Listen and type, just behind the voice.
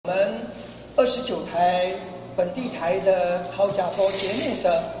29台本地台的陶家坡节目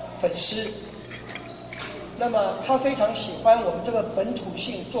的粉丝。那么他非常喜欢我们这个本土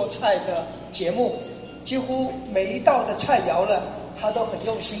性做菜的节目，几乎每一道的菜肴呢，他都很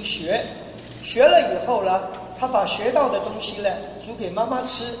用心学。学了以后呢，他把学到的东西呢，煮给妈妈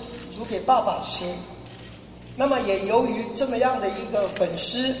吃，煮给爸爸吃。那么也由于这么样的一个粉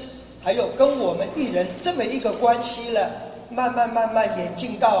丝，还有跟我们艺人这么一个关系呢，慢慢演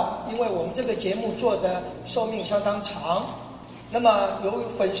进到，因为我们这个节目做的寿命相当长，那么由于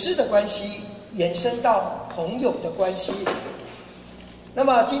粉丝的关系衍生到朋友的关系。那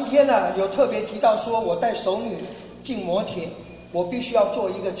么今天呢，有特别提到说我带熟女进摩铁，我必须要做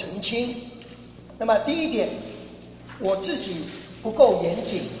一个澄清。那么第一点，我自己不够严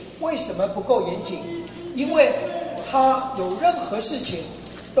谨。为什么不够严谨？因为他有任何事情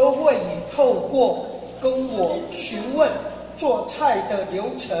都会以透过跟我询问做菜的流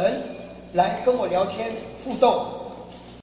程来跟我聊天互动。